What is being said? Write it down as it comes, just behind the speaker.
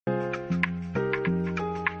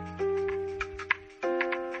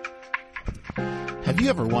Have you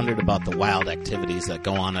ever wondered about the wild activities that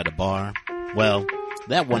go on at a bar? Well,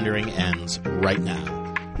 that wondering ends right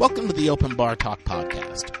now. Welcome to the Open Bar Talk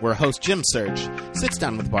podcast, where host Jim Search sits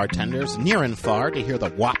down with bartenders near and far to hear the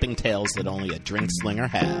whopping tales that only a drink slinger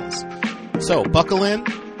has. So buckle in,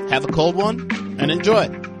 have a cold one, and enjoy.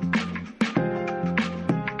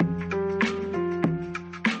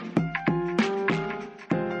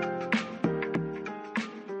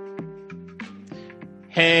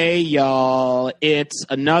 Hey, y'all. It's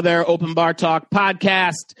another Open Bar Talk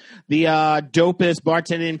podcast, the dopest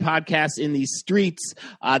bartending podcast in these streets.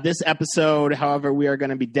 This episode, however, we are going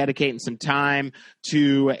to be dedicating some time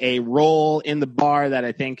to a role in the bar that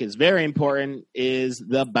I think is very important, is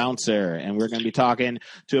the bouncer. And we're going to be talking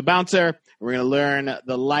to a bouncer. We're going to learn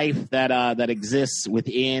the life that exists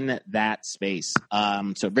within that space.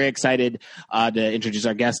 So very excited to introduce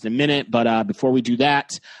our guest in a minute. But before we do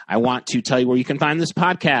that, I want to tell you where you can find this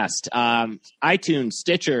podcast. iTunes,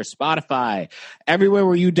 Stitcher, Spotify, everywhere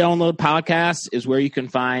where you download podcasts is where you can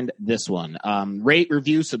find this one. Rate,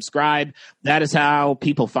 review, subscribe. That is how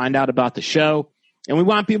people find out about the show. And we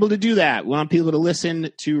want people to do that. We want people to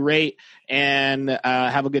listen, to rate, and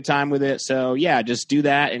have a good time with it. So, yeah, just do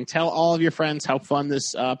that and tell all of your friends how fun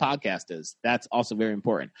this podcast is. That's also very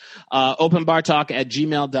important.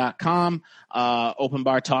 openbartalk@gmail.com. Open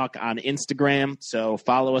Bar Talk on Instagram. So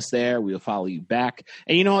follow us there. We'll follow you back.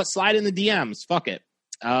 And you know what? Slide in the DMs. Fuck it.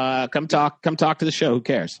 Come talk to the show. Who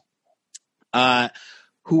cares?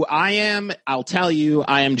 Who I am, I'll tell you.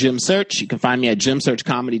 I am Jim Search. You can find me at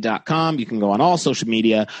jimsearchcomedy.com. You can go on all social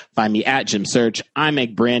media. Find me at Jim Search. I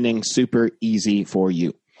make branding super easy for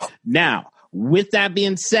you. Now, with that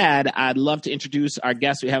being said, I'd love to introduce our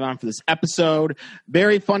guest we have on for this episode.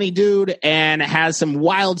 Very funny dude and has some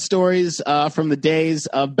wild stories from the days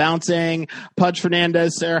of bouncing. Pudge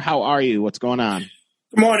Fernandez, sir, how are you? What's going on?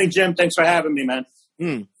 Good morning, Jim. Thanks for having me, man.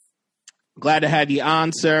 Glad to have you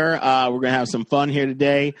on, sir. We're going to have some fun here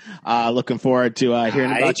today. Looking forward to hearing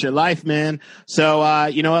about your life, man. So,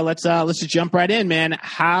 you know what? Let's just jump right in, man.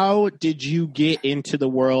 How did you get into the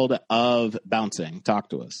world of bouncing? Talk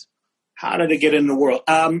to us. How did I get in the world?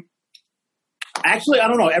 Actually, I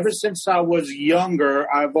don't know. Ever since I was younger,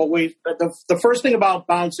 I've always the first thing about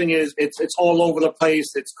bouncing is it's all over the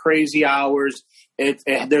place. It's crazy hours.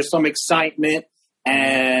 There's some excitement,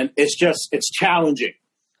 and it's challenging.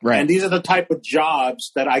 Right. And these are the type of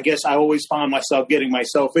jobs that I guess I always found myself getting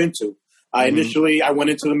myself into. Initially, I went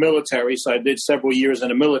into the military, so I did several years in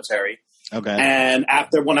the military. Okay. And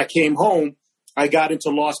when I came home, I got into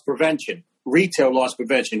loss prevention, retail loss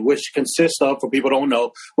prevention, which consists of, for people who don't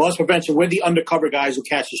know, loss prevention, we're the undercover guys who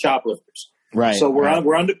catch the shoplifters. Right. So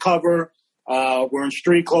we're undercover. We're in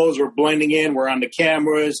street clothes. We're blending in. We're on the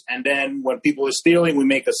cameras. And then when people are stealing, we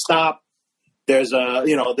make a stop. There's a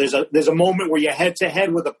moment where you're head to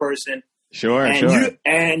head with a person. Sure. You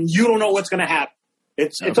don't know what's going to happen.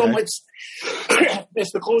 It's the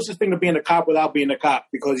closest thing to being a cop without being a cop,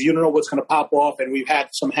 because you don't know what's going to pop off. And we've had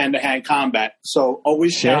some hand to hand combat. So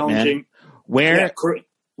always challenging. Man.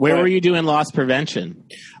 Where were you doing loss prevention?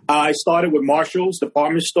 I started with Marshall's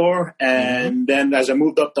department store. And then as I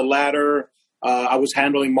moved up the ladder, I was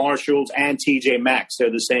handling Marshall's and TJ Maxx. They're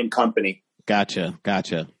the same company. Gotcha.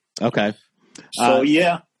 Okay. So,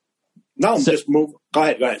 just move. Go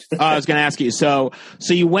ahead. I was going to ask you. So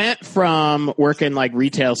you went from working like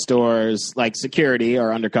retail stores, like security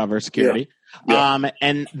or undercover security. Yeah.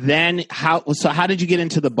 And then how did you get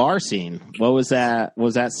into the bar scene? What was that?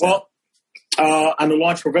 Well, on the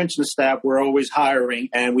launch prevention staff, we're always hiring,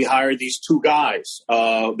 and we hired these two guys.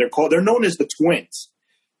 They're known as the Twins.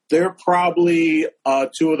 They're probably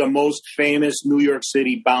two of the most famous New York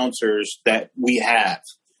City bouncers that we have.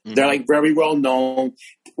 They're like very well known.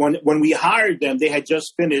 When we hired them, they had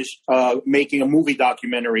just finished making a movie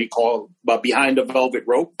documentary called Behind the Velvet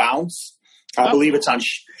Rope, Bounce. I believe it's on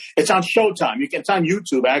Showtime. It's on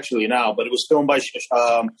YouTube actually now, but it was filmed by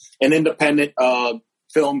an independent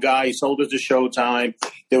film guy. He sold it to Showtime.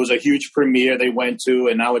 There was a huge premiere they went to,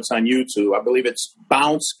 and now it's on YouTube. I believe it's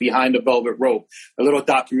Bounce Behind the Velvet Rope, a little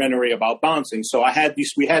documentary about bouncing. So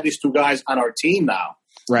we had these two guys on our team now.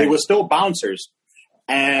 Right. They were still bouncers.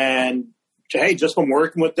 And hey, just from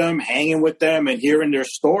working with them, hanging with them, and hearing their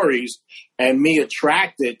stories, and me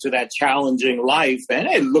attracted to that challenging life, and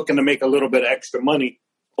hey, looking to make a little bit of extra money.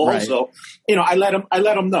 Also, I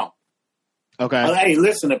let them know. Okay. Hey,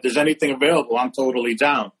 listen, if there's anything available, I'm totally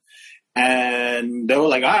down. And they were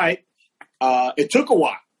like, all right. It took a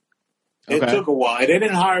while. They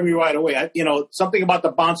didn't hire me right away. Something about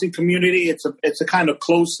the bouncing community. It's a kind of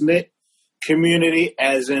close knit community,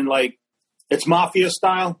 as in like it's mafia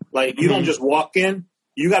style. Like you don't just walk in;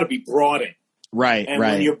 you got to be brought in. Right, And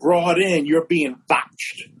right. when you're brought in, you're being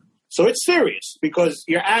vouched. So it's serious because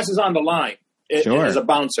your ass is on the line Sure. as a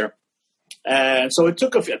bouncer. And so it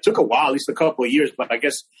took a while, at least a couple of years. But I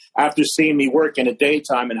guess after seeing me work in the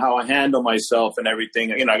daytime and how I handle myself and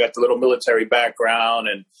everything, you know, I got the little military background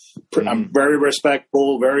and I'm very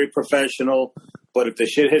respectful, very professional. But if the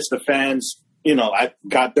shit hits the fans, you know, I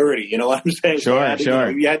got dirty. You know what I'm saying? Sure, sure.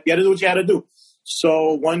 You had to do what you had to do.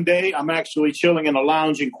 So one day I'm actually chilling in a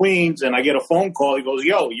lounge in Queens and I get a phone call. He goes,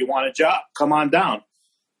 yo, you want a job? Come on down.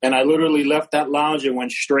 And I literally left that lounge and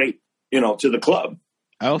went straight, you know, to the club.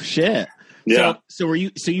 Oh, shit. Yeah. So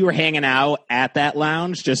you were hanging out at that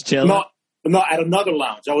lounge, just chilling? No, at another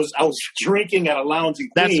lounge. I was drinking at a lounge in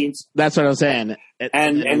Queens. That's what I was saying.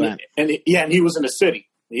 And he was in the city.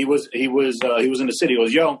 He was in the city. He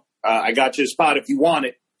goes, yo, I got your spot. If you want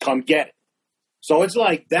it, come get it. So it's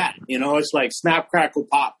like that, you know. It's like snap, crackle,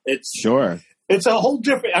 pop. It's a whole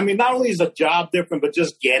different. I mean, not only is the job different, but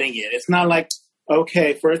just getting it. It's not like,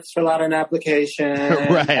 okay, first fill out an application,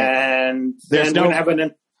 right? And then we're gonna have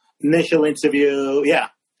an initial interview. Yeah.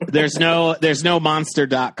 There's no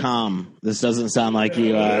monster.com. This doesn't sound like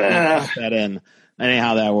you put that in.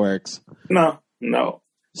 Anyhow, that works. No.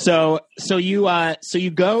 So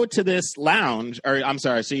you go to this lounge, or I'm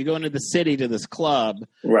sorry, so you go into the city to this club,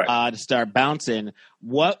 right? To start bouncing.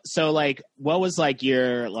 What was like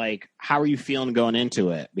your, like, how are you feeling going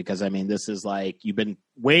into it? Because I mean, this is like, you've been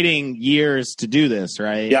waiting years to do this,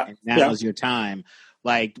 right? Yeah. And now's your time.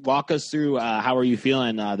 Like, walk us through, how are you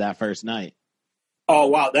feeling that first night? Oh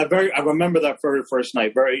wow, I remember that very first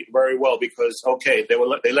night very, very well because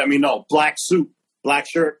they let me know, black suit, black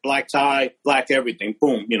shirt, black tie, black everything.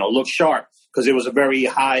 Boom, you know, look sharp because it was a very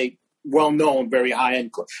high, well-known, very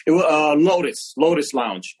high-end club. It was Lotus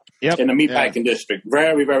Lounge in the Meatpacking District.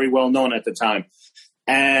 Very, very well-known at the time.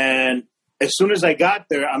 And as soon as I got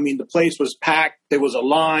there, I mean, the place was packed. There was a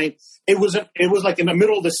line. It was like in the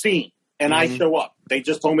middle of the scene, and I show up. They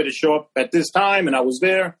just told me to show up at this time, and I was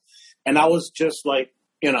there. And I was just like,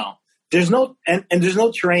 you know, there's no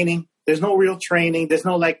training. There's no real training. There's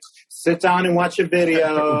no like sit down and watch a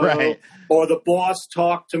video, right? Or the boss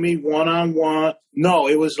talk to me one-on-one. No,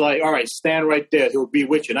 it was like, all right, stand right there. He'll be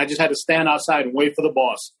with you. And I just had to stand outside and wait for the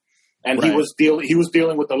boss. And he was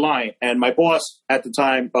dealing with the line. And my boss at the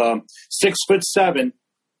time, 6'7",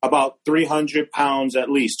 about 300 pounds at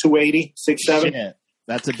least, 280, 6'7". Shit.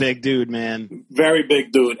 That's a big dude, man. Very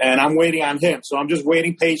big dude. And I'm waiting on him. So I'm just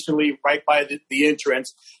waiting patiently right by the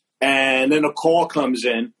entrance. And then a call comes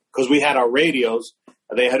in because we had our radios.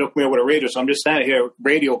 They had hooked me up with a radio. So I'm just standing here,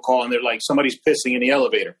 radio call, and they're like, somebody's pissing in the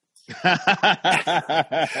elevator.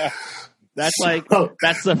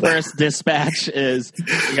 That's the first dispatch is,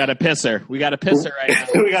 we got a pisser. We got a pisser right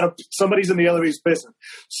now. Somebody's in the elevator pissing.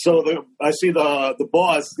 So I see the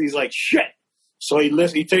boss. He's like, shit. So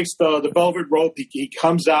he takes the velvet rope. He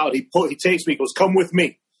comes out. He takes me. He goes, "Come with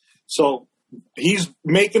me." So he's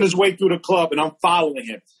making his way through the club, and I'm following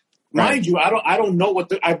him. Right. Mind you, I don't know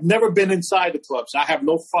I've never been inside the club, so I have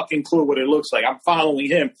no fucking clue what it looks like. I'm following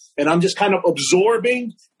him, and I'm just kind of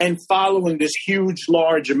absorbing and following this huge,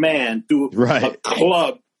 large man through a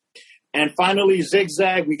club. And finally,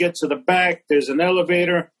 zigzag. We get to the back. There's an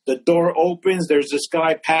elevator. The door opens. There's this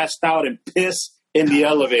guy passed out and pissed in the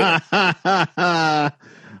elevator.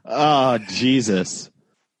 Oh, Jesus.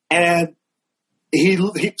 And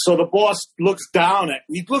so the boss looks down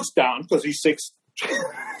because he's 6'8",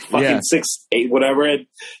 whatever.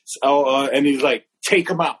 And he's like, take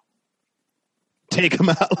him out. Take him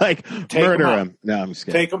out, like murder him. No, I'm just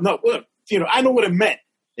kidding. Take him. No, look, you know, I know what it meant.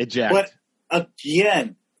 Eject. But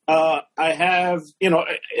again, I have, you know,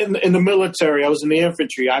 in the military, I was in the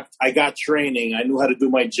infantry. I got training. I knew how to do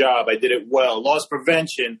my job. I did it well. Loss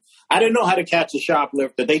prevention. I didn't know how to catch a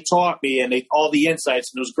shoplifter. They taught me and all the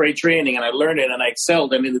insights, and it was great training, and I learned it, and I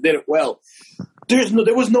excelled, and I did it well.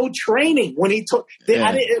 There was no training when he took. There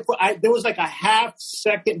was like a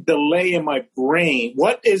half-second delay in my brain.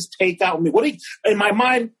 What is takeout? In my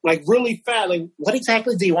mind, like really fast. Like, what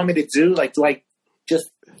exactly do you want me to do? Like, do I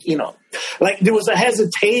just, you know, like there was a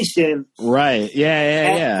hesitation. Right.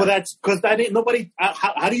 Yeah. But that's because I didn't. Nobody.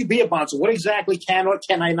 How do you be a bouncer? What exactly can or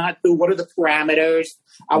can I not do? What are the parameters?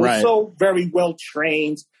 I was so very well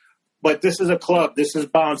trained. But this is a club. This is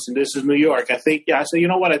bouncing. This is New York. I said, you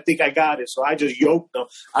know what? I think I got it. So I just yoked them.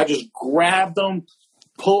 I just grabbed them,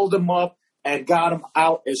 pulled them up, and got them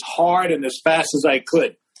out as hard and as fast as I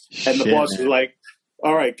could. And the boss was like,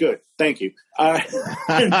 all right, good. Thank you. And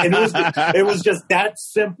it was just that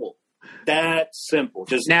simple. That simple.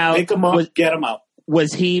 Just pick them up, get them out.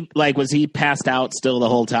 Was he passed out still the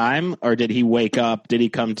whole time, or did he wake up? Did he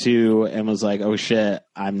come to and was like, "Oh shit,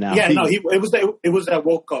 I'm now"? Yeah, no, it was that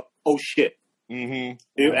woke up. Oh shit, and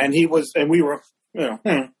we were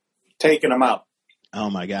taking him out. Oh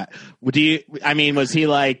my god! Was he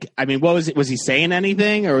like? What was it? Was he saying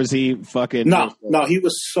anything, or was he fucking? No, he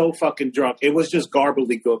was so fucking drunk. It was just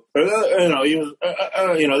gobbledygook. He was,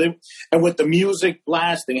 and with the music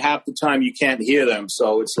blasting, half the time you can't hear them.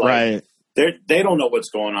 So it's like they don't know what's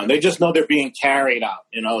going on. They just know they're being carried out.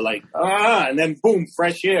 And then boom,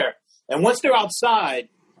 fresh air. And once they're outside,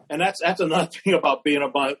 and that's another thing about being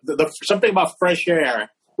something about fresh air.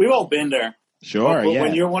 We've all been there. Sure, yeah.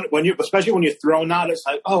 When you're especially when you're thrown out, it's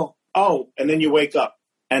like oh, and then you wake up,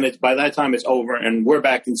 and it's by that time it's over, and we're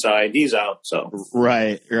back inside. He's out. So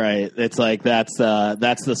right. It's like that's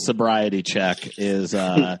the sobriety check is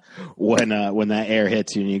when that air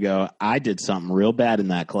hits you and you go, I did something real bad in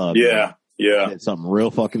that club. Yeah. I did something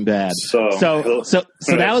real fucking bad. So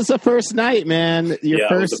that was the first night, man. Your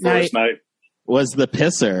first night was the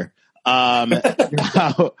pisser. Now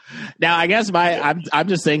I guess I'm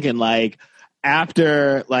just thinking like.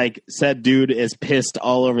 After like said dude is pissed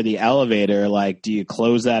all over the elevator, like do you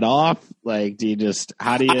close that off? Like do you just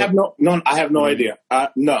how do you? I have no idea.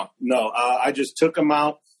 No. I just took him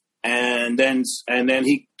out, and then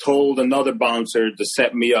he told another bouncer to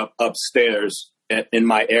set me up upstairs in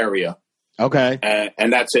my area. Okay,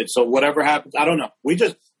 and that's it. So whatever happens, I don't know.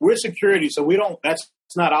 We're security, so we don't. That's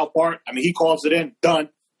not our part. I mean, he calls it in, done,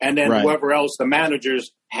 and then whoever else, the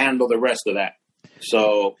managers handle the rest of that.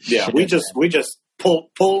 So yeah, we just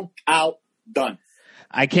pull out, done.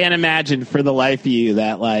 I can't imagine for the life of you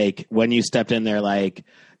that like when you stepped in there, like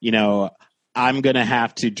I'm gonna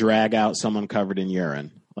have to drag out someone covered in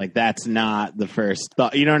urine. Like that's not the first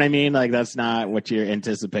thought. You know what I mean? Like that's not what you're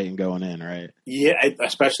anticipating going in, right? Yeah,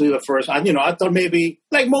 especially the first. I thought maybe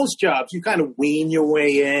like most jobs, you kind of wean your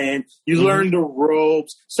way in. You learn the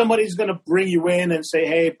ropes. Somebody's gonna bring you in and say,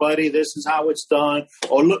 "Hey, buddy, this is how it's done."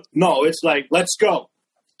 Or look, no, it's like, "Let's go,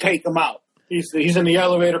 take him out." He's in the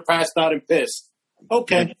elevator, passed out and pissed.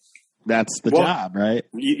 Okay, that's the job, right?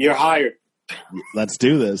 You're hired. Let's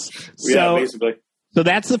do this. Yeah, basically. So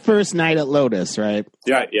that's the first night at Lotus, right?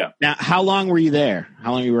 Yeah. Now, how long were you there?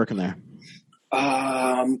 How long were you working there?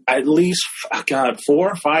 At least,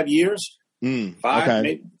 4 or 5 years. 5, okay.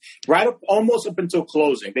 Maybe, almost up until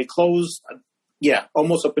closing. They closed,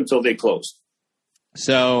 almost up until they closed.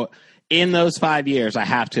 So in those 5 years, I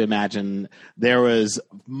have to imagine there was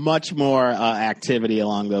much more activity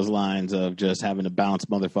along those lines of just having to bounce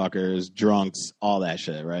motherfuckers, drunks, all that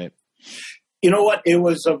shit, right? You know what? It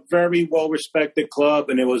was a very well-respected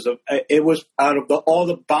club, and it was out of all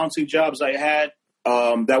the bouncing jobs I had,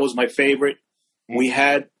 that was my favorite. We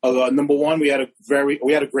had number one, we had a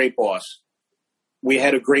great boss. We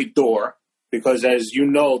had a great door because, as you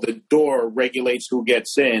know, the door regulates who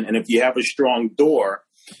gets in, and if you have a strong door,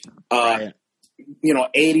 80%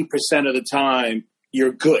 of the time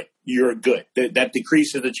you're good. You're good. That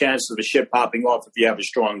decreases the chances of a shit popping off if you have a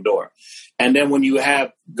strong door. And then when you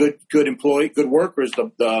have good workers,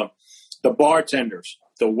 the bartenders,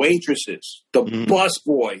 the waitresses, the bus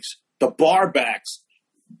boys, the bar backs,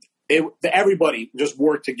 everybody just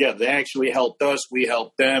worked together. They actually helped us, we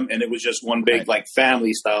helped them, and it was just one big like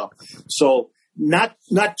family style. So not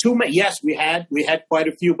too many. Yes, we had quite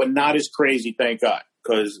a few, but not as crazy, thank God.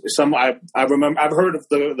 Because I remember I've heard of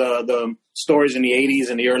the stories in the 80s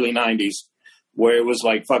and the early 90s where it was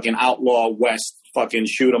like fucking outlaw West, fucking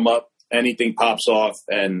shoot 'em up, anything pops off,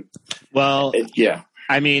 and yeah.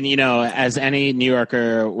 I mean, as any New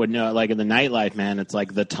Yorker would know, like in the nightlife, man, it's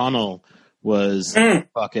like the Tunnel was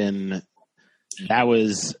fucking. That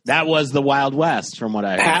was the Wild West, from what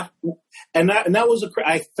I heard. And that was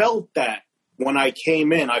I felt that. When I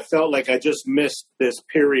came in, I felt like I just missed this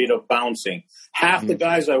period of bouncing. Half the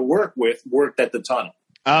guys I worked with worked at the Tunnel.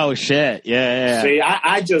 Oh, shit. Yeah. See,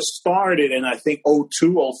 I just started in, I think,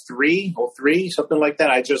 02, 03, something like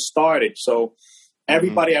that. I just started. So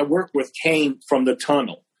everybody I worked with came from the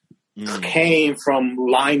Tunnel, came from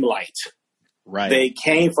Limelight. Right. They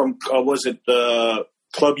came from, was it the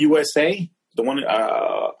Club USA? The one,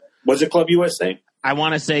 was it Club USA? I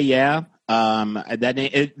want to say, yeah.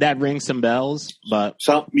 That rings some bells, but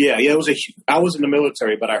it was I was in the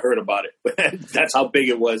military, but I heard about it. That's how big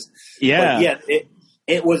it was. Yeah, but yeah.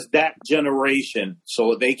 It was that generation,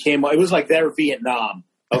 so they came. It was like their Vietnam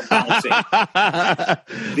of bouncing.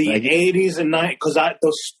 The 80s and 90s, because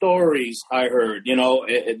those stories I heard,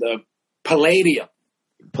 the Palladium,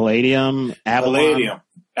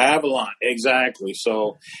 Avalon, exactly.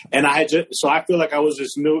 So, and I feel like I was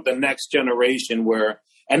the next generation where.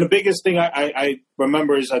 And the biggest thing I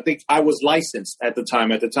remember is I think I was licensed at the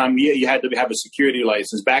time. At the time, you had to have a security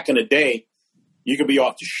license. Back in the day, you could be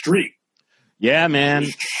off the street. Yeah, man.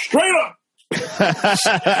 Straight up.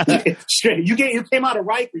 Straight. You came out of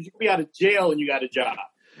Rikers. You could be out of jail and you got a job.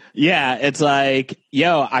 Yeah, it's like,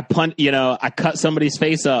 yo, I cut somebody's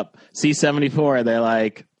face up. C-74. They're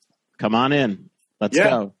like, come on in. Let's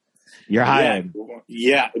go. You're hired.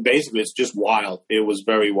 Yeah, basically, it's just wild. It was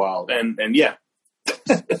very wild. And yeah.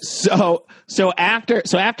 So after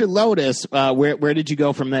Lotus, where did you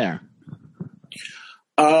go from there?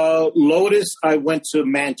 Lotus, I went to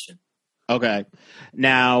Mansion. Okay.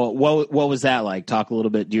 Now, what was that like? Talk a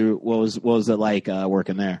little bit. What was it like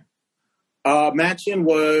working there? Mansion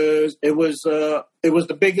was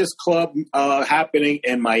the biggest club happening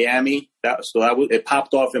in Miami. It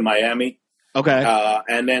popped off in Miami. Okay.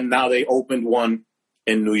 And then now they opened one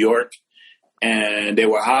in New York. And they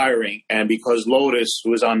were hiring. And because Lotus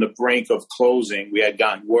was on the brink of closing, we had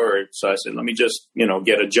gotten word. So I said, let me just,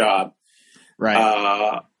 get a job.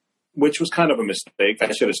 Right. Which was kind of a mistake.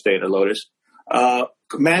 I should have stayed at Lotus.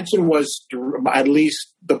 Mansion was at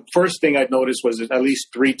least, the first thing I noticed was at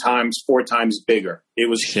least 4 times bigger.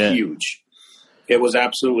 It was huge. It was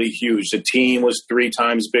absolutely huge. The team was 3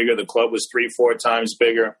 times bigger. The club was 3-4 times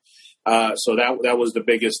bigger. So that was the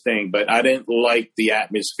biggest thing, but I didn't like the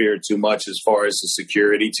atmosphere too much as far as the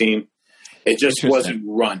security team. It just wasn't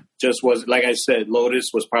run. Just was, like I said, Lotus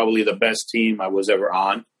was probably the best team I was ever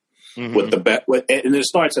on with the best. And it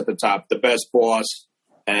starts at the top, the best boss,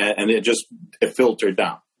 and it filtered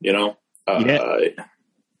down.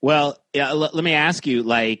 Well, yeah. Let me ask you,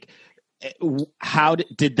 like, how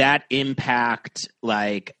did that impact,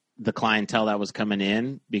 like, the clientele that was coming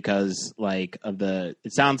in? Because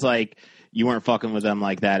it sounds like you weren't fucking with them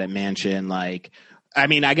like that at Mansion. Like, I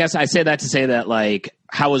mean, I guess I say that to say that, like,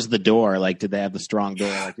 how was the door? Like, did they have the strong door?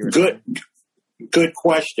 Like you were saying? Good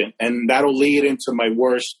question. And that'll lead into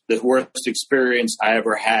the worst experience I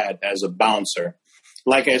ever had as a bouncer.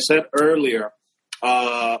 Like I said earlier,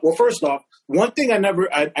 well, first off, one thing I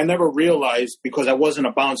never realized, because I wasn't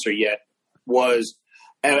a bouncer yet, was,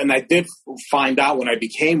 and I did find out when I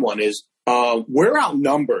became one, is we're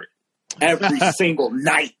outnumbered every single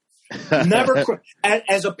night. Never,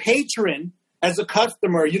 as a patron, as a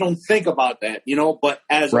customer, you don't think about that, but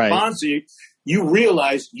as a bouncer, you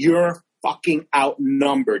realize you're fucking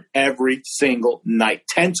outnumbered every single night.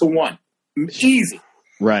 10-1. Easy.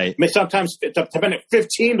 Right. I mean, sometimes it's up to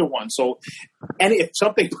 15-1. So, and if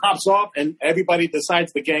something pops off and everybody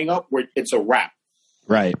decides to gang up, it's a wrap.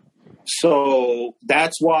 Right. So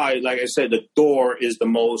that's why, like I said, the door is the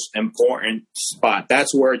most important spot.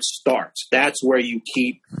 That's where it starts. That's where you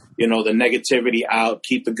keep, the negativity out,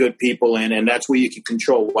 keep the good people in, and that's where you can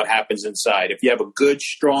control what happens inside. If you have a good,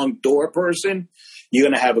 strong door person, you're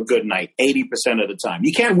going to have a good night 80% of the time.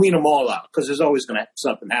 You can't wean them all out because there's always going to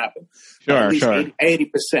something happen. Sure, at least sure. 80%,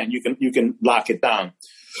 you can lock it down.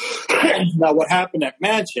 Now, what happened at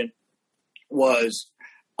Mansion was,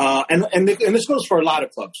 and this goes for a lot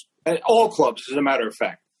of clubs. All clubs, as a matter of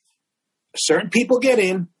fact. Certain people get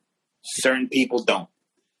in, certain people don't.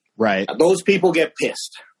 Right. Now, those people get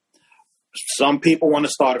pissed. Some people want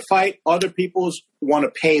to start a fight. Other people want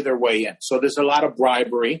to pay their way in. So there's a lot of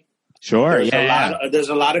bribery. Sure, there's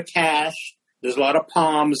a lot of cash. There's a lot of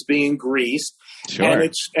palms being greased. Sure.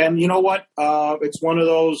 And you know what? It's one of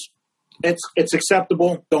those. It's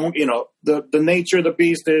acceptable. Don't the nature of the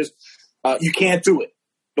beast is you can't do it.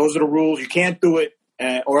 Those are the rules. You can't do it.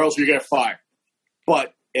 Or else you get fired.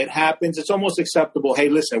 But it happens. It's almost acceptable. Hey,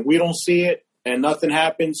 listen, we don't see it and nothing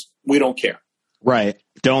happens. We don't care. Right.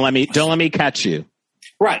 Don't let me catch you.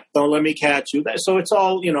 Right. Don't let me catch you. So it's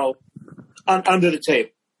all, under the table.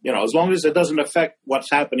 As long as it doesn't affect what's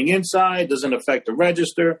happening inside, doesn't affect the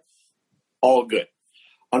register, all good.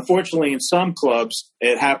 Unfortunately, in some clubs,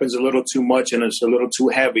 it happens a little too much and it's a little too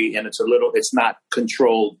heavy and it's not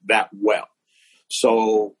controlled that well.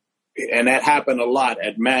 So, and that happened a lot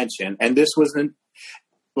at Mansion. And this wasn't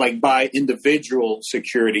like by individual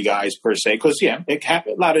security guys per se. Because, it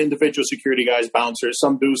happened, a lot of individual security guys, bouncers,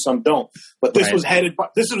 some do, some don't. But this was headed by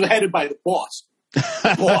the boss.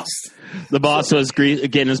 The boss was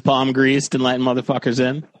getting his palm greased and letting motherfuckers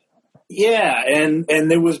in. Yeah, and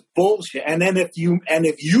there was bullshit. And then if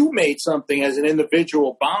you made something as an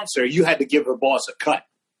individual bouncer, you had to give the boss a cut.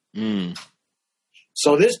 Mm.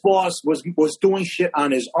 So this boss was doing shit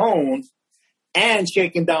on his own and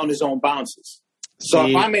shaking down his own bounces. So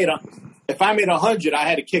if I made 100, I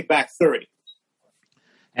had to kick back 30.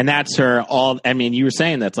 And that's her all. I mean, you were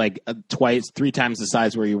saying that's like 3 times the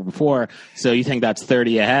size where you were before. So you think that's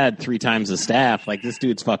 30 ahead, 3 times the staff? Like, this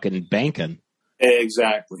dude's fucking banking.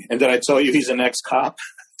 Exactly. And did I tell you he's an ex-cop?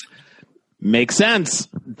 Makes sense.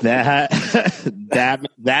 That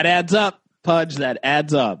adds up, Pudge. That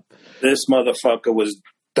adds up. This motherfucker was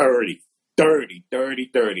dirty.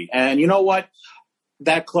 And you know what?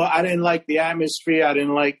 That club, I didn't like the atmosphere. I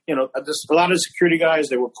didn't like, just a lot of security guys.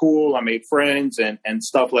 They were cool. I made friends and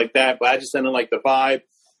stuff like that. But I just didn't like the vibe.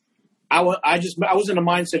 I was in the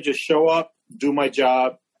mindset, just show up, do my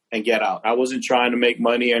job, and get out. I wasn't trying to make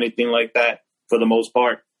money or anything like that for the most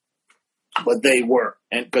part. But they were,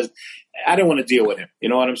 and because I didn't want to deal with him. You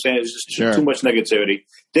know what I'm saying? It's just too much negativity.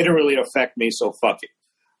 Didn't really affect me, so fuck it.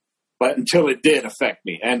 But until it did affect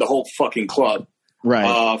me and the whole fucking club.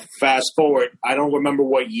 Right. Fast forward, I don't remember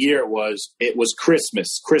what year it was. It was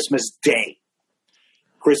Christmas Day.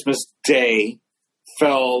 Christmas Day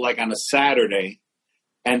fell like on a Saturday,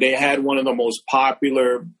 and they had one of the most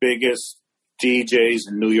popular, biggest DJs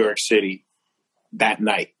in New York City that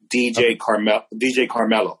night, DJ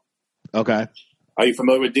Carmelo. Okay. Are you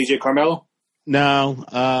familiar with DJ Carmelo? No,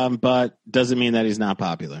 but doesn't mean that he's not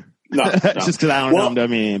popular. No. Just because I don't know him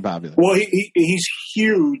doesn't mean he ain't popular. Well, he's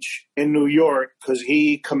huge in New York because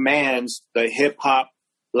he commands the hip-hop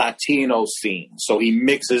Latino scene. So he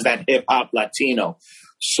mixes that hip-hop Latino.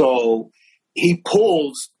 So he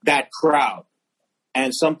pulls that crowd.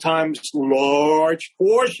 And sometimes large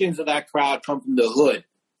portions of that crowd come from the hood.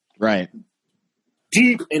 Right.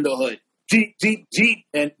 Deep in the hood. Deep.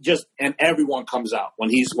 And everyone comes out when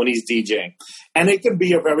he's DJing. And it can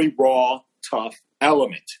be a very raw, tough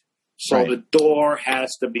element. So the door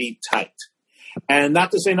has to be tight. And not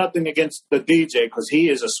to say nothing against the DJ, because he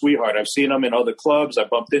is a sweetheart. I've seen him in other clubs. I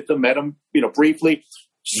bumped into him, met him, briefly.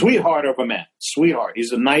 Sweetheart of a man. Sweetheart. He's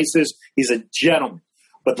the nicest. He's a gentleman.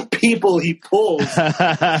 But the people he pulls,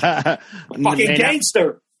 fucking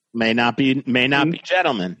gangster. May not be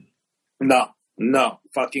gentlemen. No.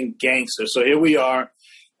 Fucking gangster. So here we are.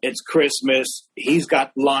 It's Christmas. He's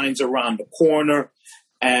got lines around the corner.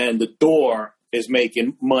 And the door is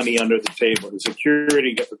making money under the table. The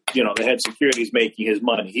security, the head security is making his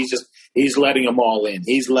money. He's letting them all in.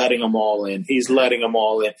 He's letting them all in.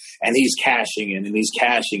 And he's cashing in. And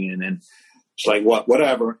it's like,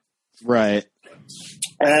 whatever. Right.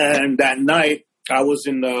 And that night I was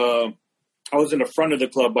in the front of the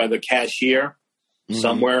club by the cashier,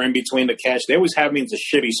 somewhere in between the cash. They always have me in a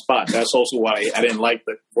shitty spot. That's also why I didn't like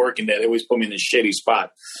working there. They always put me in a shitty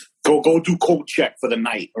spot. Go do coat check for the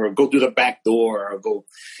night, or go through the back door, or go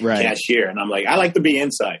cashier. And I'm like, I like to be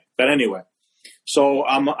inside. But anyway, so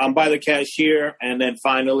I'm by the cashier, and then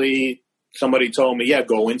finally somebody told me, yeah,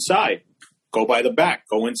 go inside. Go by the back.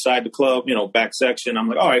 Go inside the club, back section. I'm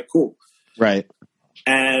like, all right, cool. Right.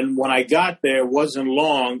 And when I got there, it wasn't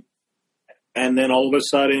long. And then all of a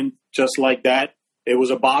sudden, just like that, it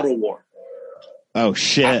was a bottle war. Oh,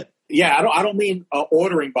 shit. I don't mean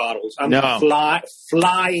ordering bottles. I mean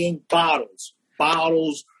flying bottles.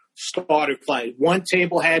 Bottles started flying. One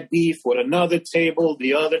table had beef with another table.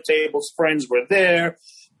 The other table's friends were there.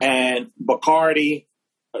 And Bacardi,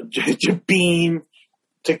 Jabim,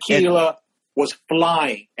 tequila was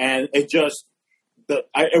flying. And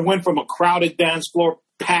it went from a crowded dance floor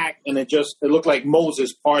packed, and it looked like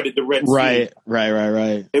Moses parted the Red Sea.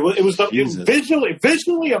 Right. It was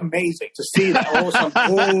visually amazing to see that.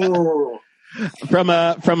 From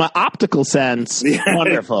an optical sense,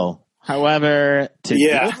 wonderful. However, to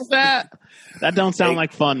deal with that don't sound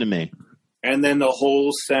like fun to me. And then the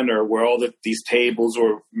whole center where all these tables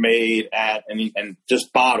were made at, and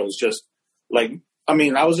just bottles, just like, I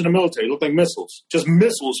mean, I was in the military. It looked like missiles, just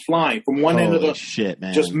missiles flying from one end of the shit,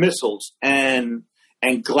 man. Just missiles and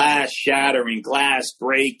glass shattering, glass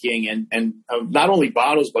breaking, and not only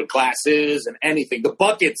bottles, but glasses and anything. The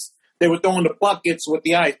buckets, they were throwing the buckets with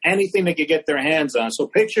the ice, anything they could get their hands on. So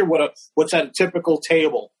picture what's at a typical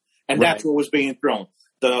table, and that's what was being thrown.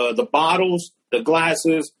 The bottles, the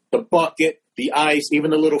glasses, the bucket, the ice, even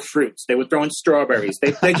the little fruits. They were throwing strawberries.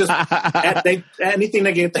 They just, anything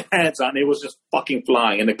they could get their hands on, it was just fucking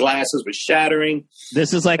flying. And the glasses were shattering.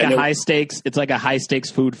 This is like it's like a high stakes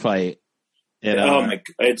food fight.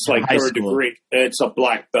 It's like third degree. It's a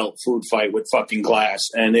black belt food fight with fucking glass.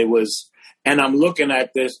 And I'm looking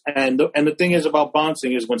at this, and the thing is about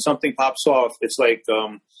bouncing is when something pops off, it's like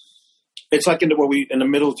in the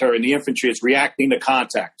military, in the infantry, it's reacting to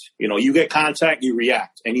contact. You get contact, you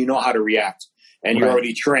react, and you know how to react, and you're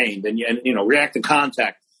already trained, and react to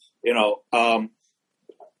contact. There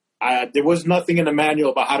was nothing in the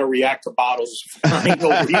manual about how to react to bottles flying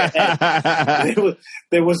over your head.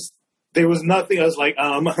 There was nothing. I was like,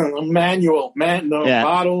 manual,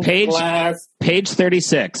 bottle, glass. Page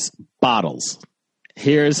 36, bottles.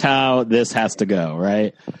 Here's how this has to go,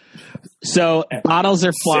 right? So bottles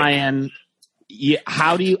are flying.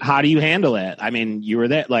 How do you handle it? I mean, you were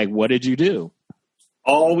there. Like, what did you do?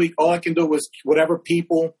 All I can do was whatever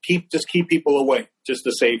people keep people away, just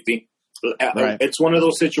the safety. Right. It's one of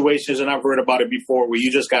those situations, and I've heard about it before, where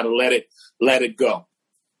you just got to let it go.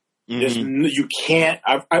 Mm-hmm. You can't.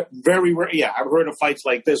 I've heard of fights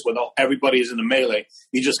like this where everybody's in the melee.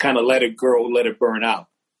 You just kind of let it go, let it burn out,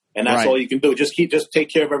 and that's all you can do. Just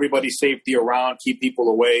take care of everybody's safety around. Keep people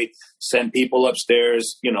away. Send people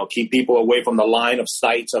upstairs. Keep people away from the line of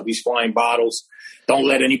sights of these flying bottles. Don't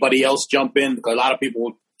let anybody else jump in, because a lot of people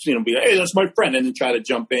will, be like, hey, that's my friend, and then try to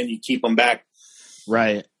jump in. You keep them back.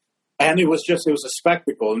 Right. And it was a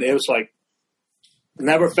spectacle, and it was like,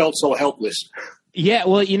 never felt so helpless. Yeah,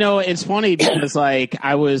 well, it's funny because, like,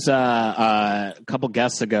 I was a couple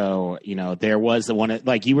guests ago, there was the one,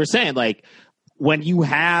 like you were saying, like, when you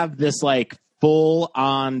have this, like,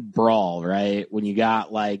 full-on brawl, right, when you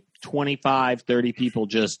got, like, 25, 30 people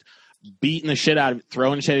just beating the shit out of,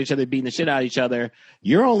 throwing shit at each other, beating the shit out of each other,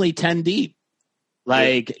 you're only 10 deep.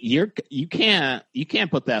 Like, you can't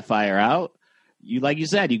put that fire out. Like you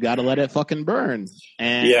said, you got to let it fucking burn.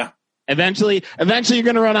 And eventually you're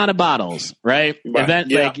going to run out of bottles, right?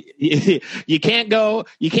 Like, you can't go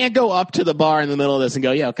up to the bar in the middle of this and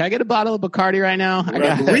go, yo, can I get a bottle of Bacardi right now?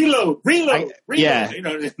 Reload. Yeah.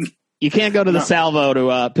 You can't go to the salvo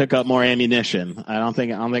to pick up more ammunition. I don't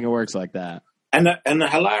think it works like that. And the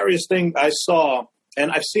hilarious thing I saw,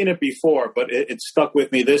 and I've seen it before, but it stuck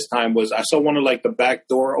with me this time, was I saw one of, like, the back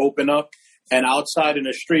door open up, and outside in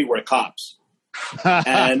the street were cops.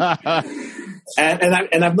 And I've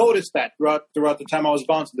noticed that throughout the time I was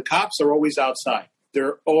bouncing, the cops are always outside.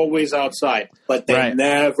 They're always outside, but they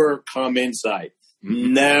never come inside.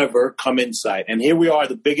 Mm-hmm. Never come inside. And here we are,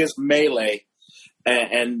 the biggest melee,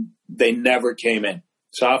 and they never came in.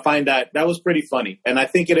 So I find that was pretty funny, and I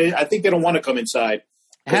think they don't want to come inside.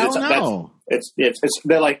 Hell no.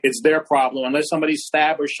 They're like, it's their problem. Unless somebody's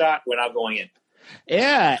stabbed or shot, we're not going in.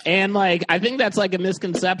 Yeah, and, like, I think that's, like, a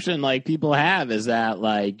misconception, like, people have, is that,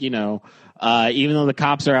 like, even though the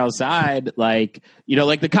cops are outside, like,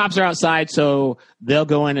 like, the cops are outside, so they'll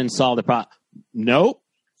go in and solve the problem. Nope.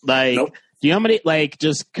 Like, do you know how many, like,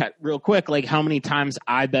 just real quick, like, how many times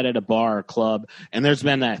I've been at a bar or club, and there's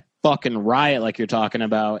been that fucking riot like you're talking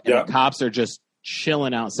about, and the cops are just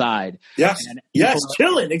chilling outside. Yes,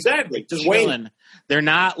 chilling, exactly. Just chilling. Waiting. They're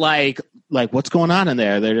not like, what's going on in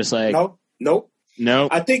there? They're just like, Nope. No,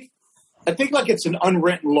 I think like it's an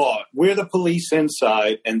unwritten law. We're the police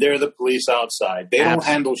inside, and they're the police outside. They don't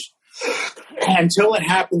handle until it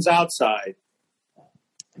happens outside.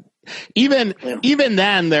 Even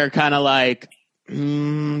then, they're kind of like,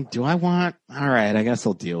 do I want? All right, I guess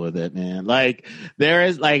I'll deal with it, man. Like, there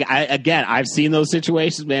is, like, I've seen those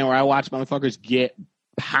situations, man, where I watch motherfuckers get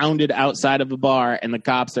pounded outside of a bar, and the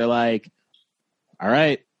cops are like, all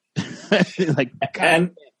right, like,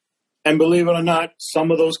 And believe it or not, some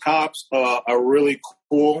of those cops are really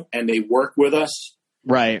cool, and they work with us.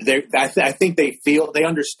 Right. I think they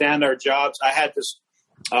understand our jobs. I had this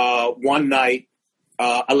one night,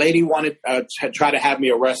 a lady wanted to try to have me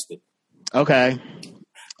arrested. Okay.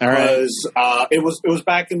 All right. It was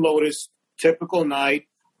back in Lotus, typical night.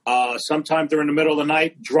 Sometime during the middle of the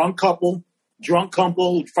night, drunk couple,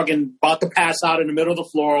 fucking about to pass out in the middle of the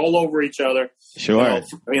floor, all over each other. Sure.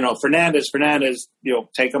 Fernandez,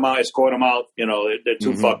 take them out, escort them out. They're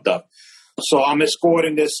too fucked up. So I'm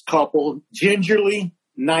escorting this couple gingerly,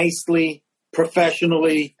 nicely,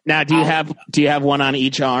 professionally. Now, do you have one on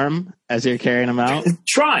each arm as you're carrying them out?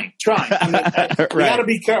 Trying. I mean, you got to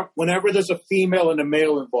be careful. Whenever there's a female and a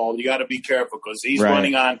male involved, you got to be careful, because he's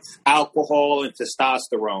running on alcohol and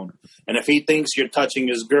testosterone. And if he thinks you're touching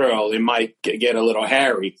his girl, it might get a little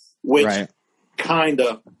hairy, which kind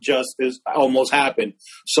of just is almost happened.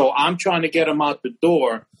 So I'm trying to get them out the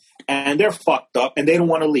door, and they're fucked up, and they don't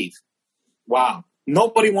want to leave. Wow.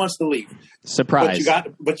 Nobody wants to leave. Surprise.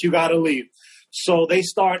 But you got to leave. So they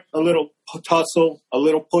start a little tussle, a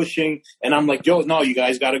little pushing, and I'm like, yo, no, you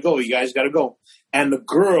guys got to go. And the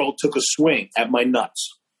girl took a swing at my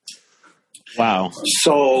nuts. Wow.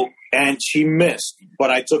 So, and she missed, but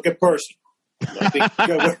I took it personal.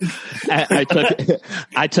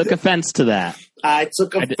 I took offense to that. I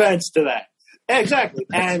took offense to that. Exactly.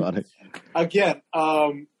 That's and funny. Again,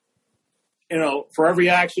 for every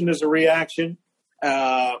action, there's a reaction.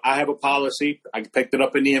 I have a policy. I picked it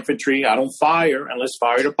up in the infantry. I don't fire unless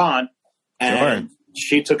fired upon. And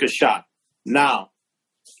she took a shot. Now,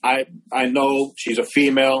 I know she's a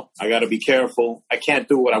female. I got to be careful. I can't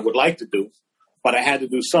do what I would like to do, but I had to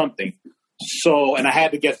do something. So, and I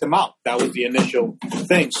had to get them out. That was the initial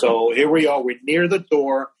thing. So here we are. We're near the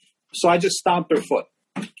door. So I just stomped her foot.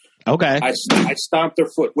 Okay. I stomped her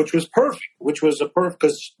foot, which was perfect,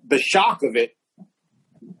 because the shock of it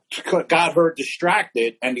got her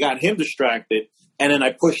distracted and got him distracted. And then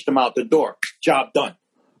I pushed him out the door. Job done.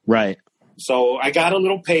 Right. So I got a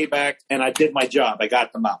little payback and I did my job. I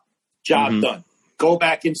got them out. Job done. Go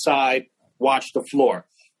back inside, watch the floor.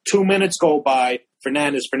 2 minutes go by.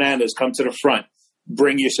 Fernandez, come to the front.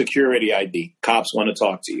 Bring your security ID. Cops want to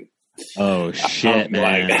talk to you. Oh, shit,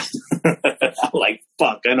 man. I'm like,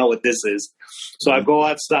 fuck, I know what this is. So I go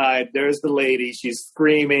outside. There's the lady. She's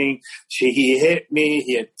screaming. He hit me.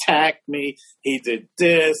 He attacked me. He did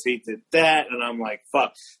this. He did that. And I'm like,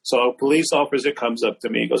 fuck. So a police officer comes up to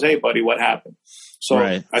me. He goes, hey, buddy, what happened? So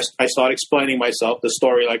I start explaining myself, the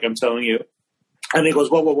story like I'm telling you. And he goes,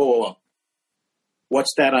 whoa.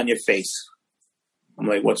 What's that on your face? I'm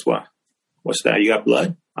like, what's what? What's that? You got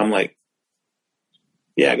blood? I'm like,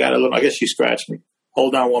 yeah, I got a little. I guess she scratched me.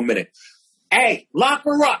 Hold on 1 minute. Hey, lock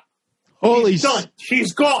her up. Holy She's done.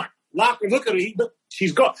 She's gone. Lock her. Look at her.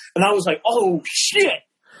 She's gone. And I was like, oh, shit.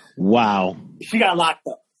 Wow. She got locked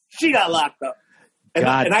up. And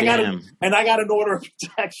I got an order of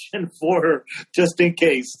protection for her just in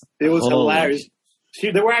case. It was hilarious.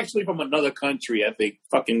 They were actually from another country, I think,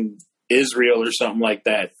 fucking Israel or something like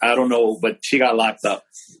that. I don't know, but she got locked up.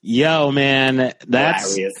 Yo, man,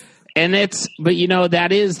 that's hilarious. And but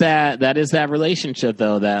that is that relationship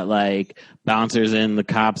though that like bouncers and the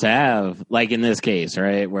cops have, like in this case,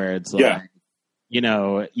 right? Where it's like,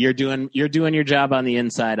 you're doing your job on the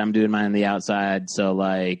inside, I'm doing mine on the outside. So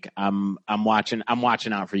like I'm watching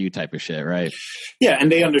out for you type of shit, right? Yeah, and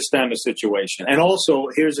they understand the situation. And also,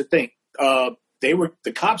 here's the thing: the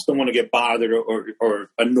cops don't want to get bothered or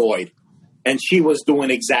annoyed, and she was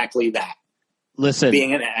doing exactly that. Listen,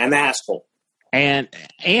 being an asshole. And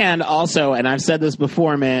also, and I've said this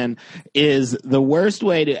before, man, is the worst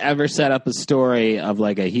way to ever set up a story of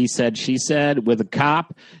like a he said, she said with a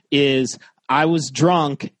cop is I was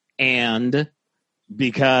drunk, and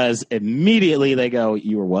because immediately they go,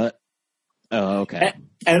 you were what? Oh, okay.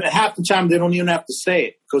 And half the time they don't even have to say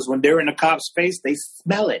it, because when they're in a cop's face, they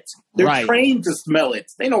smell it. They're trained to smell it.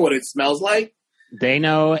 They know what it smells like. They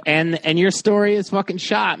know, and your story is fucking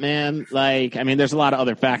shot, man. Like, I mean, there's a lot of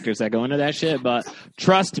other factors that go into that shit, but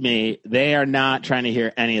trust me, they are not trying to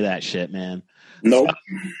hear any of that shit, man. Nope.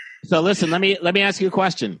 So listen, let me ask you a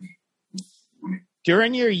question.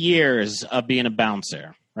 During your years of being a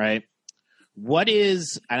bouncer, right?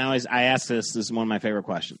 I ask this is one of my favorite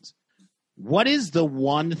questions. What is the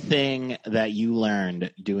one thing that you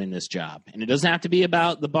learned doing this job? And it doesn't have to be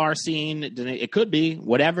about the bar scene. It could be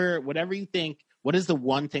whatever you think. What is the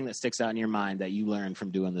one thing that sticks out in your mind that you learned from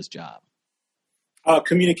doing this job?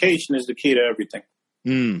 Communication is the key to everything.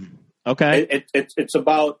 Okay. It's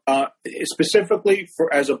about specifically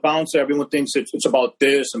as a bouncer, everyone thinks it's about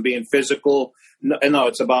this and being physical. No,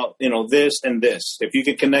 it's about this and this. If you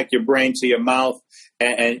can connect your brain to your mouth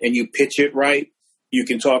and you pitch it right, you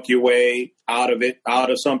can talk your way out of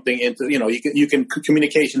something into, you can,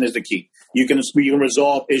 communication is the key. You can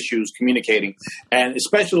resolve issues communicating. And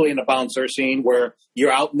especially in a bouncer scene where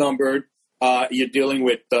you're outnumbered, you're dealing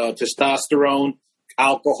with testosterone,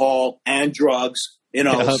 alcohol, and drugs,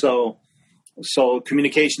 so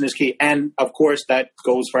communication is key. And of course that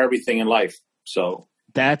goes for everything in life. So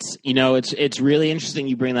that's, it's really interesting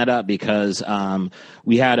you bring that up because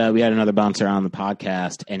we had another bouncer on the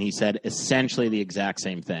podcast, and he said essentially the exact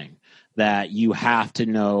same thing, that you have to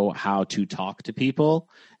know how to talk to people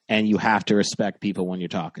and you have to respect people when you're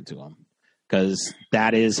talking to them, because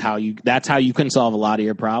that's how you can solve a lot of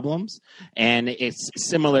your problems. And it's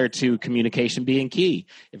similar to communication being key.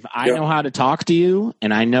 If I know how to talk to you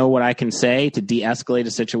and I know what I can say to de-escalate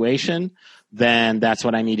a situation, then that's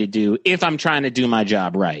what I need to do if I'm trying to do my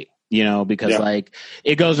job right, because like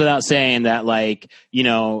it goes without saying that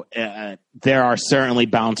there are certainly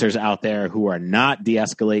bouncers out there who are not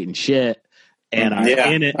de-escalating shit and are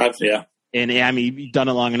in it. And I mean, you've done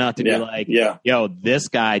it long enough to be like, yo, this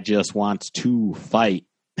guy just wants to fight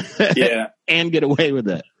and get away with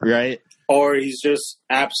it. Right. Or he's just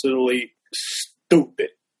absolutely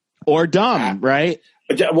stupid or dumb. Right.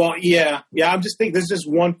 Well, yeah. I'm just thinking there's just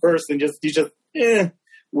one person.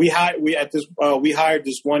 We hired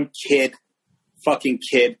this one fucking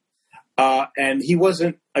kid, and he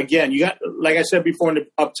wasn't. Again, you got, like I said before,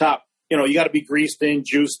 up top. You got to be greased in,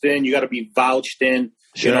 juiced in. You got to be vouched in.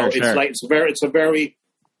 Sure. It's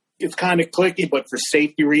kind of cliquey, but for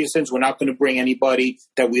safety reasons, we're not going to bring anybody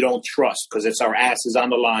that we don't trust because it's our asses on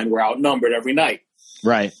the line. We're outnumbered every night.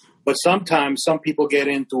 Right. But sometimes some people get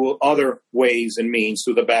into other ways and means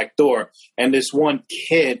through the back door. And this one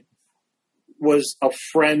kid was a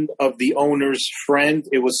friend of the owner's friend.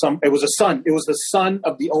 It was a son. It was the son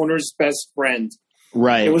of the owner's best friend.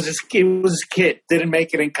 Right. It was his kid. Didn't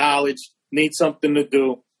make it in college. Need something to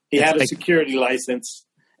do. He had a security license.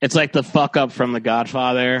 It's like the fuck up from The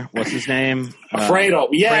Godfather. What's his name? Fredo.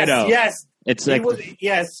 Yes, Fredo. yes. It's like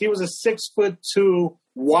he was a 6'2",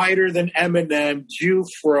 wider than Eminem,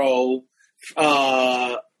 Jew-fro,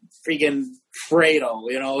 freaking Fredo.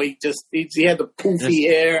 You know, he had the poofy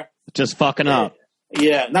hair. Just fucking up.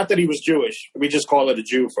 Yeah, not that he was Jewish. We just call it a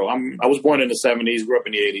Jew-fro. I was born in the 70s, grew up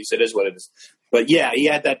in the 80s. It is what it is. But yeah, he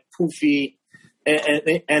had that poofy.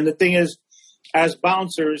 And the thing is, as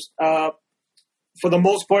bouncers, for the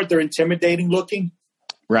most part, they're intimidating looking.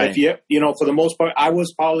 Right. For the most part, I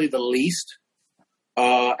was probably the least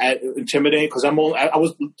at intimidating because I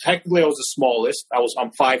was the smallest.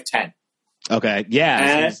 I'm 5'10". Okay.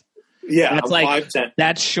 Yeah. Yeah, that's I'm like 5'10".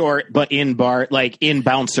 That's short, but in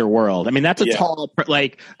bouncer world. I mean, that's a tall.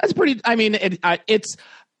 That's pretty. I mean, it's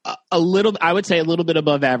a little. I would say a little bit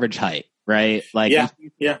above average height, right? Like 5'10",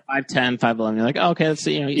 5'11". You're like, oh, okay, let's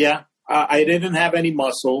see. Yeah, I didn't have any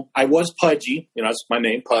muscle. I was pudgy. That's my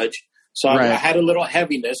name, Pudge. So I had a little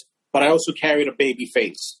heaviness, but I also carried a baby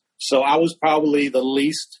face. So I was probably the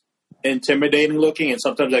least intimidating looking, and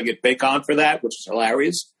sometimes I get picked on for that, which is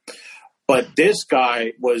hilarious. But this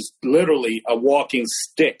guy was literally a walking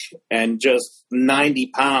stick and just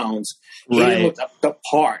 90 pounds. He didn't look the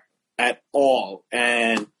part at all.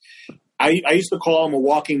 And I used to call him a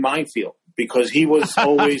walking minefield because he was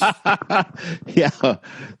always yeah,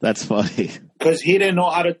 that's funny. Because he didn't know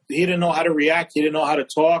how to react. He didn't know how to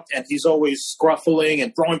talk, and he's always scruffling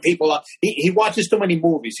and throwing people up. He watches too many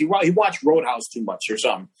movies. He watched Roadhouse too much or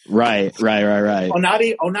something. Right. Or not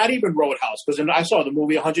even Roadhouse, because I saw the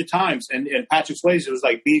movie 100 times, and Patrick Swayze was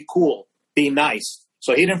like, "Be cool, be nice."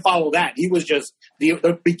 So he didn't follow that. He was just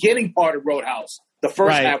the beginning part of Roadhouse, the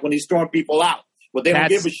first half when he's throwing people out, but they don't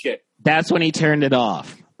give a shit. That's when he turned it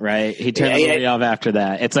off. Right, he turned the movie off after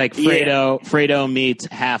that. It's like Fredo meets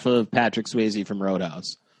half of Patrick Swayze from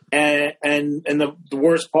Roadhouse. And the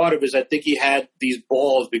worst part of it is I think he had these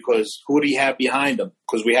balls because who did he have behind him?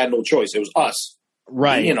 Because we had no choice. It was us.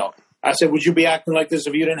 Right. I said, would you be acting like this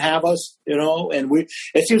if you didn't have us? And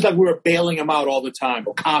it seems like we were bailing him out all the time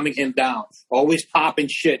or calming him down, always popping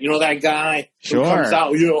shit. That guy who comes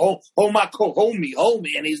out, hold my coat, hold me.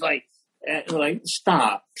 And he's like,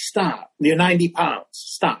 stop. You're 90 pounds.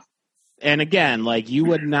 Stop. And again, like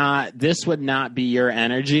this would not be your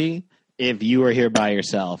energy if you were here by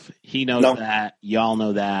yourself. He knows that. Y'all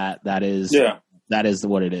know that. That is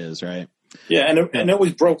what it is, right? Yeah. And it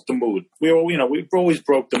always broke the mood. We always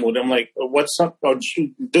broke the mood. I'm like, what's up? Oh,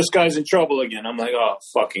 this guy's in trouble again. I'm like, oh,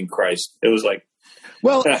 fucking Christ. It was like,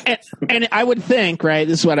 well, and I would think, right?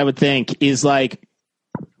 This is what I would think is like,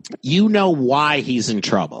 why he's in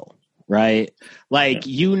trouble. Right? Like,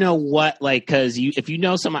 because if you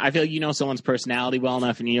know someone, I feel like someone's personality well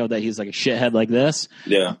enough and you know that he's like a shithead like this.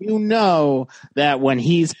 Yeah. You know that when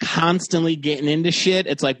he's constantly getting into shit,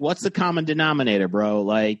 it's like, what's the common denominator, bro?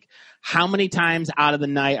 Like, how many times out of the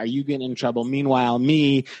night are you getting in trouble? Meanwhile,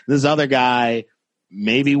 this other guy,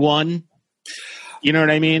 maybe one. You know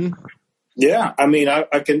what I mean? Yeah. I mean,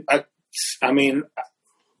 I mean,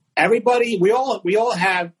 everybody, we all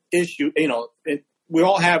have issues, we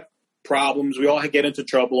all have problems. We all get into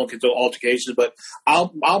trouble and get into altercations, but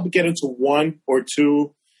I'll get into one or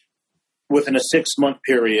two within a 6-month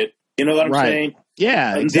period. You know what I'm saying?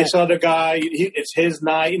 Yeah. And exactly. This other guy, it's his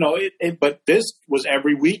night. But this was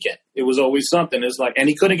every weekend. It was always something. It's like, and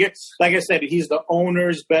he couldn't get. Like I said, he's the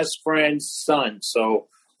owner's best friend's son. So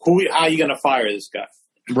how are you going to fire this guy?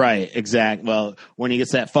 Right, exactly. Well, when he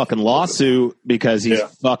gets that fucking lawsuit because he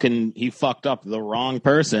fucked up the wrong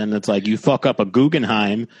person, it's like you fuck up a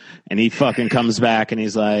Guggenheim and he fucking comes back and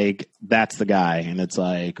he's like, that's the guy. And it's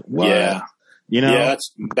like, what? Yeah. Yeah,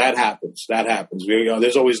 that happens.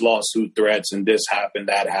 There's always lawsuit threats and this happened,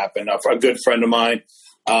 that happened. A good friend of mine,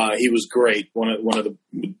 he was great. One of the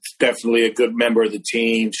definitely a good member of the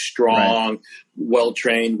team, strong, well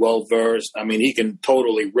trained, well versed. I mean, he can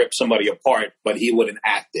totally rip somebody apart, but he wouldn't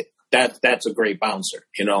act it. That's a great bouncer,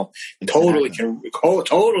 Totally can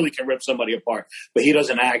rip somebody apart, but he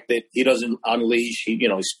doesn't act it. He doesn't unleash. He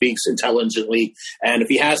speaks intelligently, and if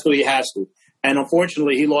he has to, he has to. And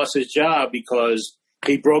unfortunately, he lost his job because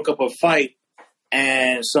he broke up a fight.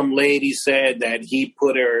 And some lady said that he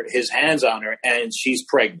put his hands on her, and she's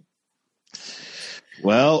pregnant.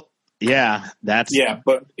 Well, yeah,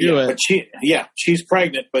 she's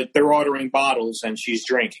pregnant, but they're ordering bottles, and she's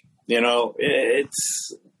drinking.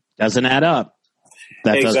 It's doesn't add up.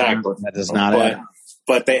 That does not add up.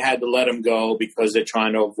 But they had to let him go because they're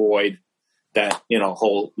trying to avoid that,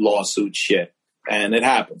 whole lawsuit shit. And it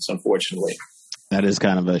happens, unfortunately. That is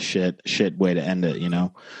kind of a shit way to end it,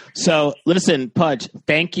 So listen, Pudge,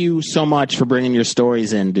 thank you so much for bringing your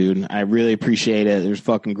stories in, dude. I really appreciate it. It was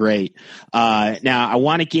fucking great. Now I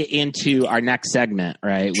want to get into our next segment,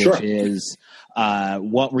 right? Sure. Which is,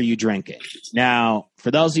 what were you drinking? Now,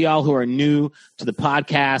 for those of y'all who are new to the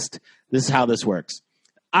podcast, this is how this works.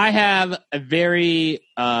 I have a very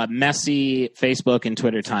messy Facebook and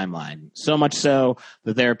Twitter timeline, so much so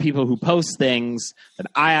that there are people who post things that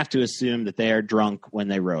I have to assume that they are drunk when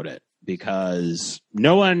they wrote it, because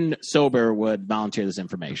no one sober would volunteer this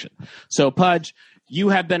information. So, Pudge, you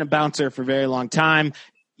have been a bouncer for a very long time.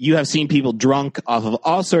 You have seen people drunk off of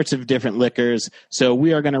all sorts of different liquors, so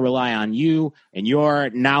we are going to rely on you and your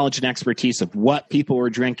knowledge and expertise of what people were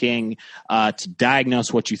drinking to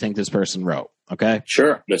diagnose what you think this person wrote. Okay?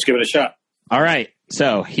 Sure. Let's give it a shot. All right.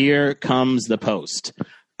 So here comes the post.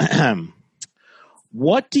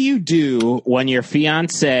 What do you do when your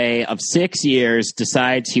fiance of 6 years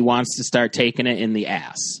decides he wants to start taking it in the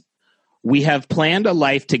ass? We have planned a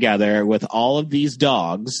life together with all of these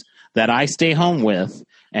dogs that I stay home with,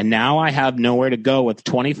 and now I have nowhere to go with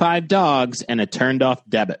 25 dogs and a turned off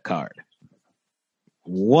debit card.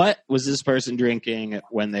 What was this person drinking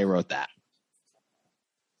when they wrote that?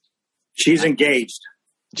 She's engaged.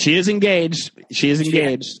 She is engaged.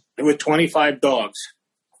 With 25 dogs.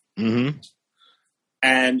 Mm-hmm.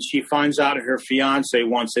 And she finds out her fiance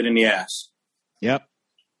wants it in the ass. Yep.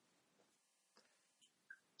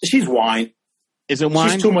 She's wine. Is it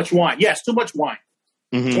wine? She's too much wine. Yes, too much wine.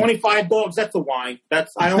 Mm-hmm. 25 dogs, that's a wine.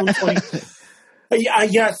 I own 20.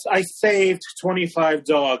 Yes, I saved 25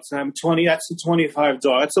 dogs. That's a 25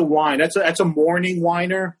 dog. That's a wine. That's a morning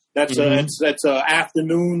winer. That's a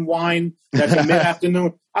afternoon wine. That's a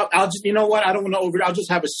mid-afternoon. I'll just, you know what? I don't want to I'll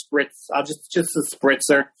just have a spritz. I'll just a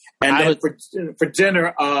spritzer. And then for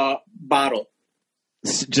dinner, bottle.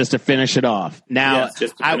 Just to finish it off. Now, yes,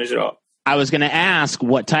 just to finish it off. I was going to ask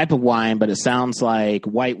what type of wine, but it sounds like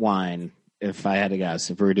white wine, if I had to guess,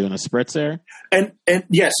 if we were doing a spritzer. And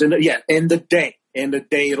yes, in the day. In the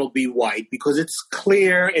day, it'll be white because it's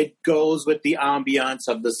clear. It goes with the ambiance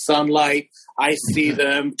of the sunlight. I see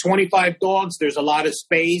them. 25 dogs. There's a lot of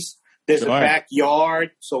space. There's a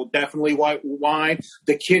backyard, so definitely white wine.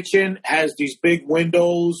 The kitchen has these big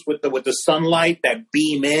windows with the sunlight that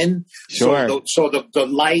beam in. Sure. So the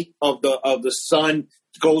light of the sun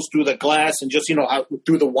goes through the glass and just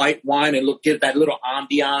through the white wine and give that little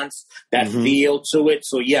ambiance, that feel to it.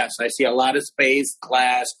 So yes, I see a lot of space,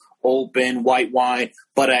 glass, open, white wine,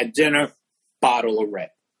 but at dinner, bottle of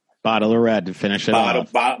red. Bottle of red to finish it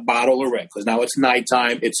off. Bottle of red, because now it's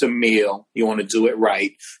nighttime. It's a meal. You want to do it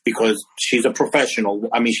right because she's a professional.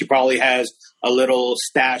 I mean, she probably has a little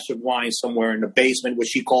stash of wine somewhere in the basement, which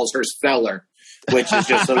she calls her cellar, which is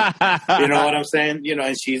just, you know what I'm saying?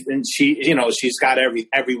 And she's got every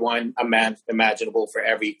wine imaginable for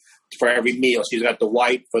every meal. She's got the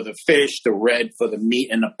white for the fish, the red for the meat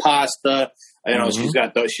and the pasta.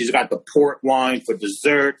 She's got the port wine for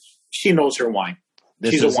dessert. She knows her wine.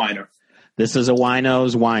 She's a whiner. This is a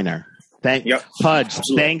wino's whiner. Pudge.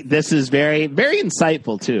 This is very, very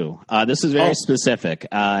insightful too. This is very specific,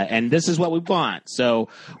 and this is what we want. So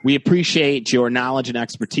we appreciate your knowledge and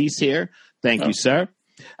expertise here. Thank you, sir.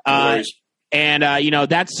 And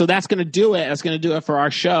that's going to do it. That's going to do it for our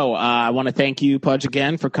show. I want to thank you, Pudge,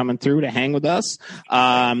 again for coming through to hang with us.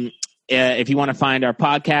 If you want to find our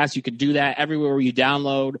podcast, you can do that everywhere where you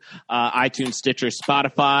download iTunes, Stitcher,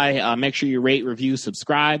 Spotify. Make sure you rate, review,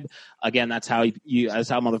 subscribe. Again, that's how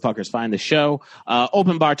motherfuckers find the show.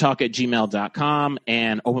 Openbartalk@gmail.com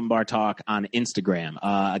and Open Bar Talk on Instagram.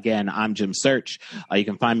 Again, I'm Jim Search. You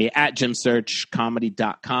can find me at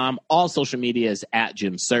JimSearchComedy.com. All social media is at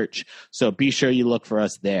Jim Search. So be sure you look for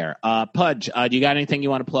us there. Pudge, do you got anything you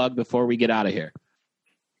want to plug before we get out of here?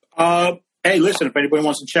 Hey, listen, if anybody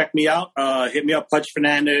wants to check me out, hit me up, Pudge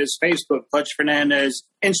Fernandez, Facebook, Pudge Fernandez,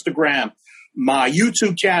 Instagram, my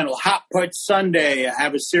YouTube channel, Hot Pudge Sunday. I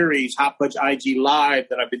have a series, Hot Pudge IG Live,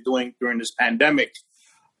 that I've been doing during this pandemic.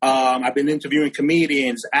 I've been interviewing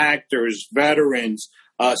comedians, actors, veterans,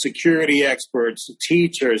 security experts,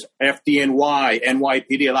 teachers, FDNY,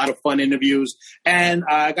 NYPD, a lot of fun interviews. And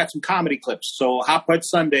I got some comedy clips. So Hot Pudge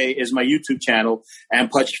Sunday is my YouTube channel, and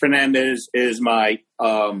Pudge Fernandez is my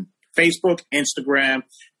Facebook, Instagram,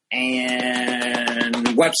 and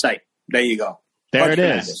website. There you go. There Pudge it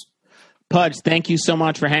Fernandez. is. Pudge, thank you so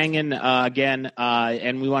much for hanging again.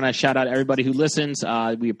 And we want to shout out everybody who listens.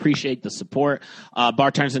 We appreciate the support.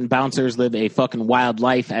 Bartenders and bouncers live a fucking wild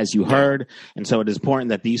life, as you heard. And so it is important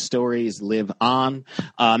that these stories live on.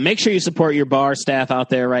 Make sure you support your bar staff out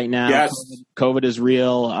there right now. Yes. COVID is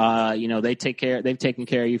real. They've taken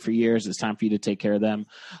care of you for years. It's time for you to take care of them.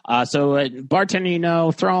 So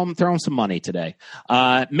bartender, throw them some money today.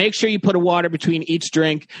 Make sure you put a water between each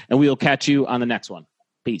drink, and we will catch you on the next one.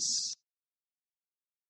 Peace.